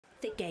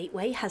The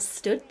gateway has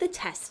stood the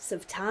tests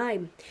of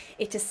time.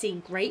 It has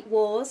seen great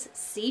wars,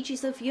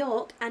 sieges of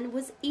York, and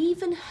was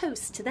even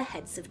host to the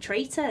heads of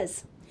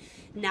traitors.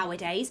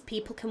 Nowadays,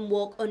 people can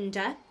walk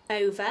under,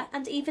 over,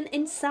 and even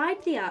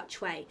inside the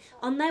archway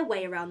on their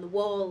way around the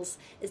walls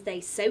as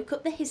they soak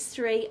up the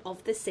history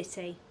of the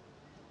city.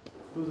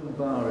 Bootham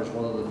Bar is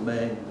one of the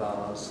main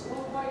bars,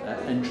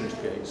 entrance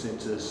gates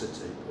into the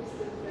city.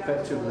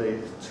 Effectively,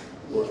 it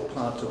was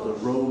part of the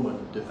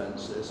Roman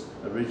defences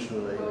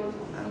originally,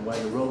 and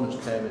when the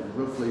Romans came in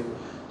roughly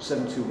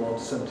 71 to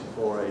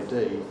 74 AD,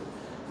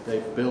 they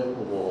built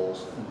the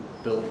walls and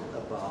built a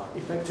bar.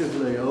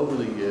 Effectively, over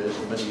the years,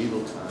 in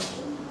medieval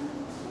times,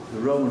 the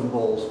Roman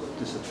walls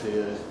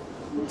disappeared,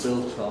 were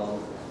built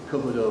on,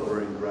 covered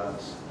over in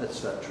grass,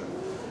 etc.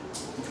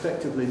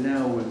 Effectively,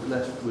 now we're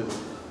left with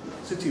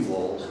city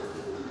walls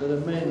that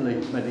are mainly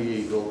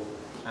medieval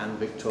and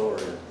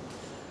Victorian.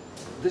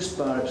 This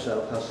bar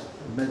itself has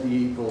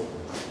medieval,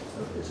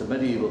 it's a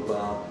medieval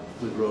bar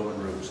with Roman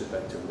roots,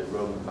 effectively,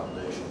 Roman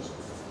foundations.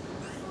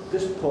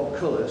 This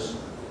portcullis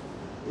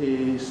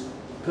is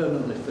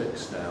permanently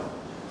fixed now,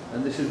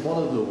 and this is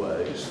one of the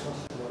ways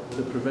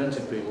that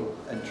prevented people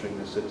entering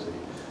the city,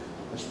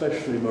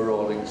 especially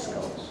marauding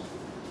Scots.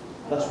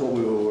 That's what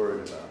we were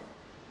worried about.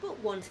 But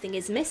one thing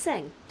is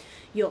missing.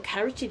 York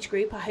Heritage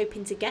Group are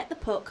hoping to get the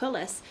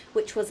portcullis,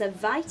 which was a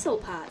vital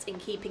part in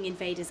keeping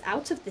invaders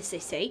out of the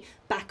city,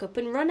 back up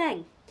and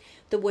running.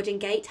 The wooden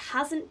gate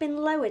hasn't been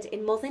lowered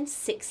in more than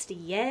 60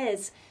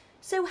 years.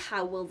 So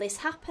how will this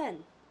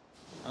happen?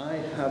 I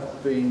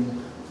have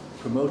been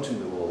promoting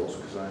the walls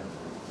because I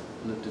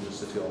lived in the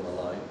city all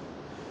my life.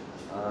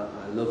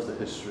 I love the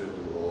history of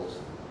the walls,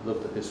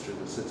 love the history of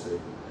the city.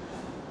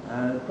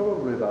 And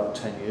probably about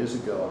 10 years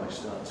ago I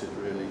started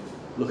really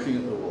looking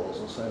at the walls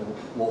and saying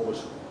what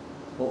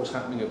was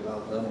happening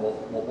about them,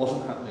 what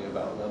wasn't happening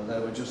about them. They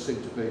would just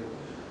seem to be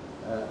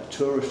a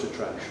tourist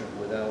attraction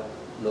without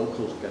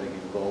locals getting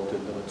involved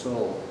in them at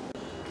all.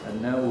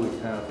 And now we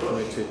have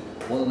committed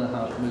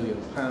 £1.5 million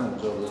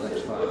over the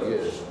next 5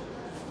 years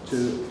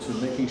to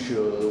making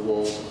sure that the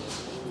walls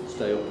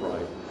stay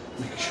upright,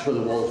 making sure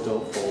the walls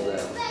don't fall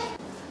down.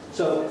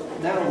 So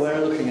now we're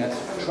looking at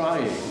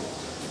trying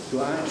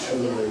to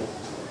actually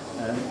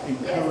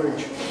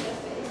encourage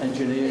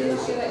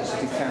engineers, the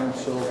City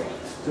Council,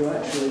 to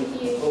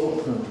actually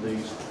open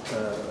these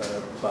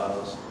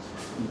bars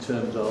in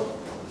terms of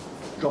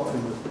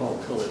dropping the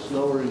portcullis,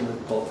 lowering the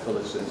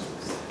portcullises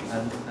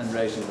and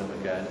raising them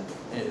again,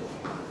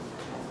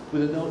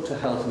 with a note to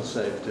health and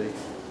safety,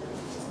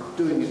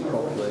 doing it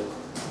properly.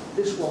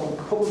 This one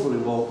probably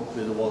won't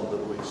be the one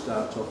that we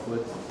start off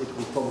with, it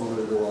will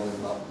probably be the one in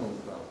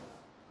Monkfell.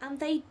 And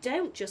they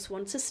don't just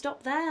want to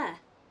stop there.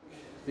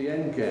 The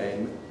end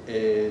game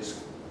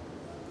is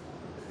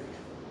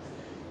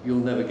you'll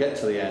never get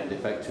to the end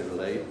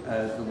effectively.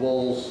 The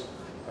walls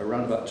are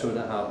around about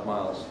 2.5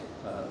 miles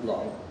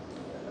long.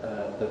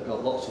 They've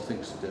got lots of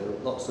things to do,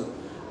 lots of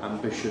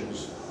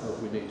ambitions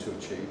that we need to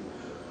achieve.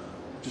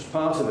 Just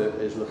part of it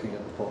is looking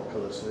at the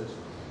portcullises,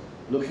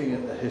 looking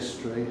at the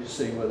history,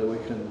 seeing whether we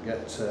can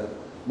get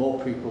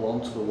more people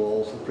onto the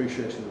walls,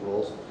 appreciating the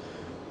walls,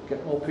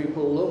 get more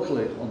people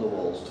locally on the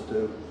walls to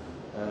do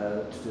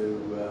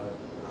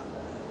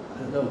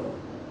I don't know,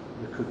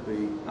 there could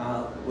be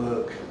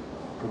artwork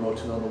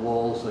promoted on the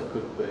walls, there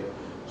could be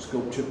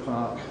sculpture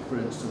park, for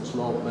instance,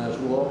 Lord Mayor's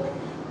Walk,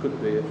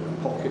 could be a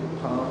pocket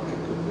park,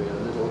 it could be a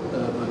little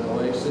urban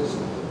oasis,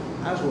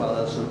 as well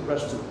as the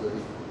rest of the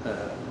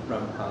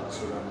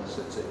ramparts around the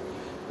city.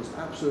 It's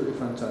absolutely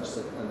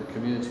fantastic, and the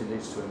community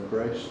needs to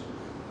embrace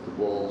the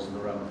walls and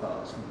the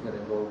ramparts and get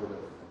involved with it.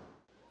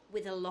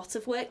 With a lot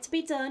of work to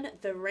be done,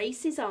 the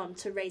race is on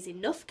to raise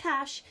enough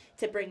cash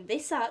to bring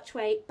this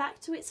archway back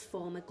to its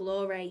former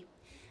glory.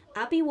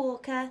 Abby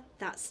Walker,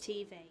 That's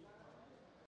TV.